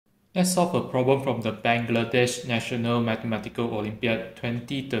Let's solve a problem from the Bangladesh National Mathematical Olympiad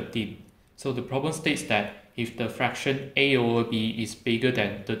 2013. So the problem states that if the fraction a over b is bigger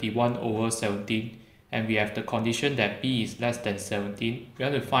than 31 over 17 and we have the condition that b is less than 17, we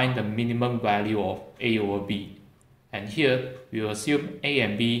want to find the minimum value of a over b. And here we will assume a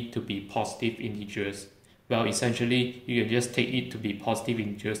and b to be positive integers. Well, essentially you can just take it to be positive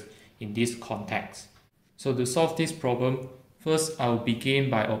integers in this context. So to solve this problem, first I'll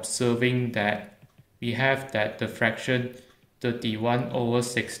begin by observing that we have that the fraction 31 over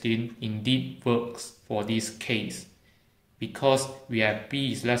 16 indeed works for this case, because we have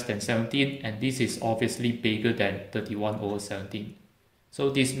b is less than 17 and this is obviously bigger than 31 over 17. So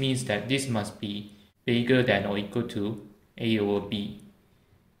this means that this must be bigger than or equal to a over b,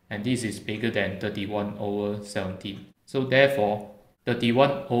 and this is bigger than 31 over 17. So therefore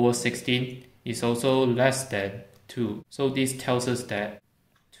 31 over 16 is also less than 2. So this tells us that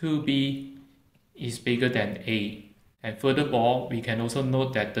 2b is bigger than a. And furthermore, we can also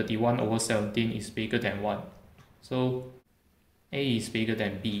note that 31 over 17 is bigger than 1. So a is bigger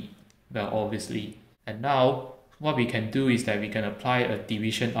than b, well, obviously. And now what we can do is that we can apply a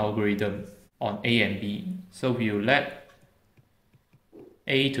division algorithm on a and b. So we will let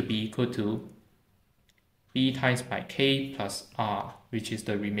a to be equal to b times by k plus r, which is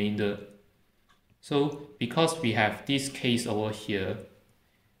the remainder. So because we have this case over here,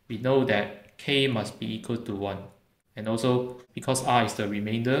 we know that k must be equal to 1. And also because r is the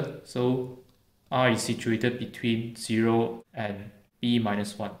remainder, so r is situated between 0 and b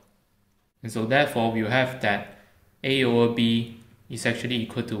minus 1. And so therefore we will have that a over b is actually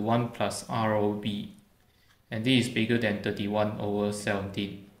equal to 1 plus r over b. And this is bigger than 31 over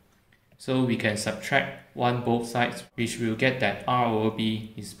 17. So we can subtract 1 both sides, which will get that r over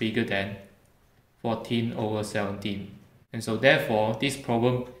b is bigger than 14 over 17. And so therefore this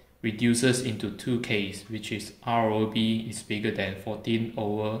problem reduces into two cases, which is r over b is bigger than 14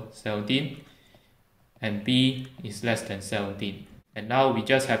 over 17 and b is less than 17. And now we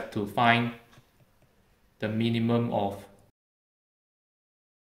just have to find the minimum of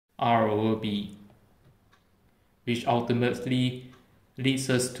r over b, which ultimately leads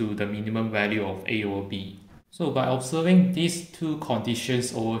us to the minimum value of a over b. So by observing these two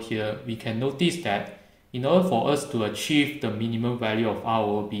conditions over here, we can notice that in order for us to achieve the minimum value of r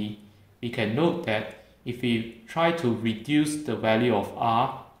over b, we can note that if we try to reduce the value of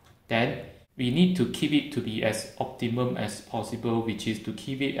r, then we need to keep it to be as optimum as possible, which is to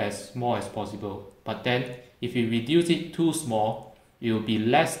keep it as small as possible. But then if we reduce it too small, it will be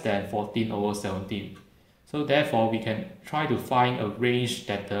less than 14 over 17. So therefore we can try to find a range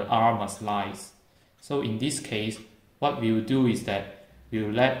that the r must lie. So in this case, what we will do is that we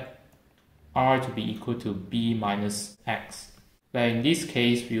will let r to be equal to b minus x, where in this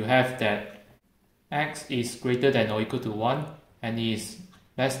case we will have that x is greater than or equal to 1 and is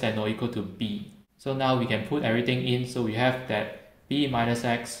less than or equal to b. So now we can put everything in, so we have that b minus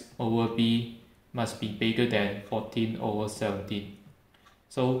x over b must be bigger than 14 over 17.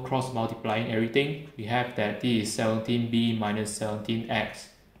 So cross multiplying everything, we have that this is 17b minus 17x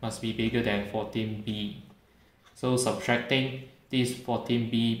must be bigger than 14b. So subtracting this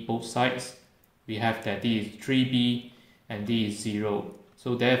 14b both sides, we have that this is 3b and this is 0.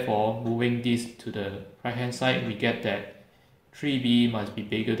 So therefore, moving this to the right hand side, we get that 3b must be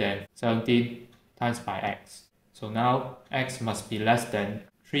bigger than 17 times by x. So now x must be less than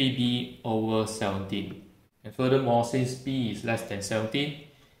 3b over 17. And furthermore, since b is less than 17,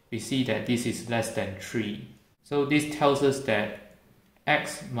 we see that this is less than 3. So this tells us that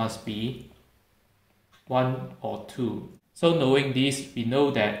x must be 1 or 2. So knowing this, we know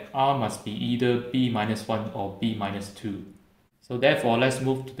that r must be either b minus 1 or b minus 2. So therefore, let's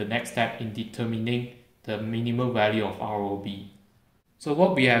move to the next step in determining the minimum value of r over b. So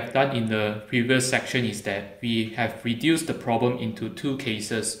what we have done in the previous section is that we have reduced the problem into two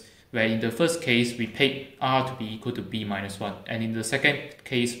cases, where in the first case we pick r to be equal to b minus 1, and in the second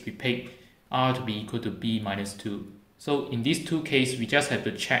case we pick r to be equal to b minus 2. So in these two cases, we just have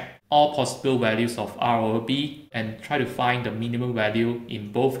to check all possible values of r over b and try to find the minimum value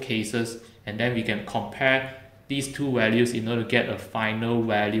in both cases, and then we can compare these two values in order to get a final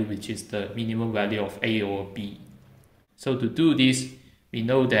value, which is the minimum value of a over b. So to do this, we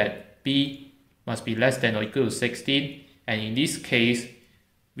know that b must be less than or equal to 16, and in this case,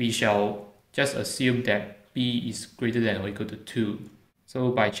 we shall just assume that b is greater than or equal to 2. So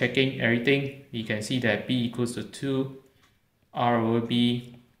by checking everything, we can see that b equals to 2, r over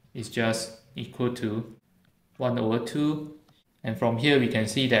b is just equal to 1 over 2, and from here we can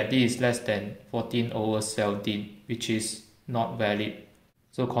see that this is less than 14 over 17, which is not valid.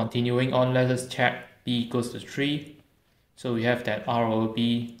 So continuing on, let us check b equals to 3. So we have that r over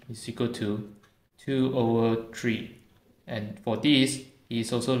b is equal to 2 over 3. And for this, it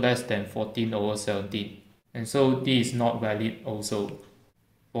is also less than 14 over 17. And so this is not valid also.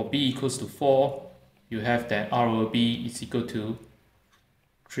 For b equals to 4, you have that r over b is equal to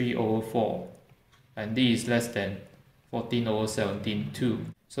 3 over 4. And this is less than 14 over 17 too.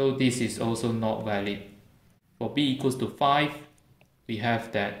 So this is also not valid. For b equals to 5, we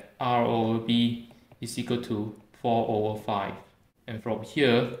have that r over b is equal to 4 over 5. And from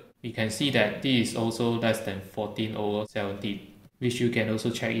here, we can see that this is also less than 14 over 17, which you can also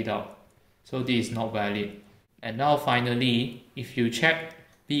check it out. So this is not valid. And now finally, if you check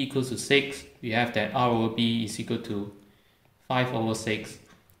b equals to 6, we have that r over b is equal to 5 over 6.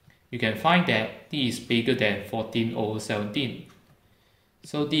 You can find that this is bigger than 14 over 17.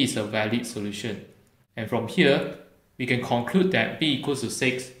 So this is a valid solution. And from here, we can conclude that b equals to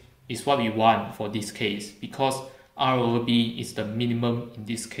 6 is what we want for this case, because r over b is the minimum in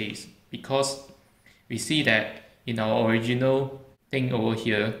this case. Because we see that in our original thing over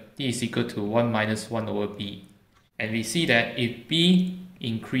here, d is equal to 1 minus 1 over b. And we see that if b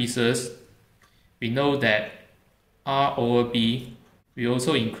increases, we know that r over b will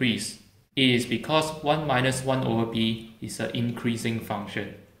also increase. It is because 1 minus 1 over b is an increasing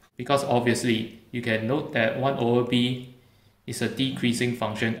function. Because obviously, you can note that 1 over b is a decreasing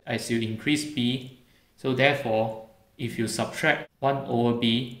function as you increase b. So therefore, if you subtract 1 over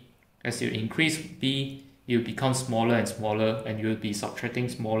b, as you increase b, it will become smaller and smaller, and you will be subtracting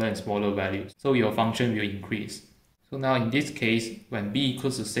smaller and smaller values. So your function will increase. So now in this case, when b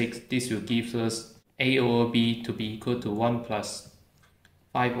equals to 6, this will give us a over b to be equal to 1 plus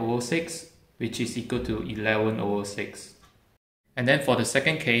 5 over 6, which is equal to 11 over 6. And then for the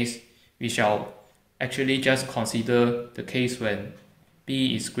second case, we shall actually just consider the case when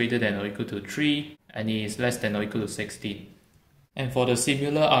b is greater than or equal to 3 and it is less than or equal to 16. And for the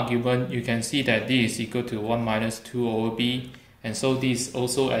similar argument, you can see that this is equal to 1 minus 2 over b, and so this is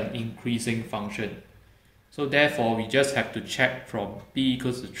also an increasing function. So therefore, we just have to check from b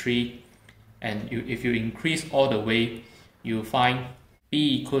equals to 3, and if you increase all the way, you find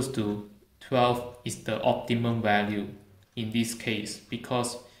b equals to 12 is the optimum value in this case,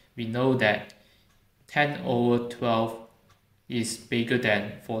 because we know that 10 over 12 is bigger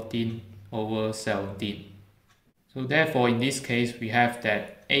than 14 over 17. So therefore, in this case, we have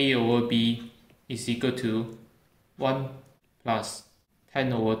that a over b is equal to 1 plus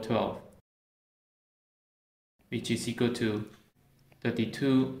 10 over 12, which is equal to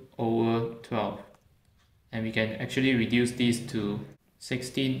 32 over 12. And we can actually reduce this to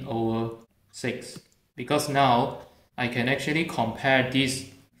 16 over 6. Because now, I can actually compare this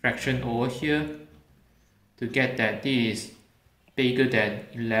fraction over here to get that this is bigger than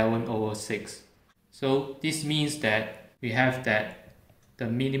 11 over 6. So this means that we have that the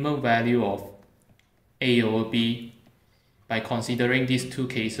minimum value of a over b, by considering these two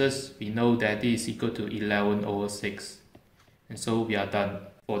cases, we know that this is equal to 11 over 6. And so we are done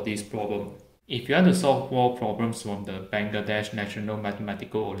for this problem. If you want to solve more problems from the Bangladesh National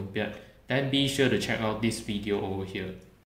Mathematical Olympiad, then be sure to check out this video over here.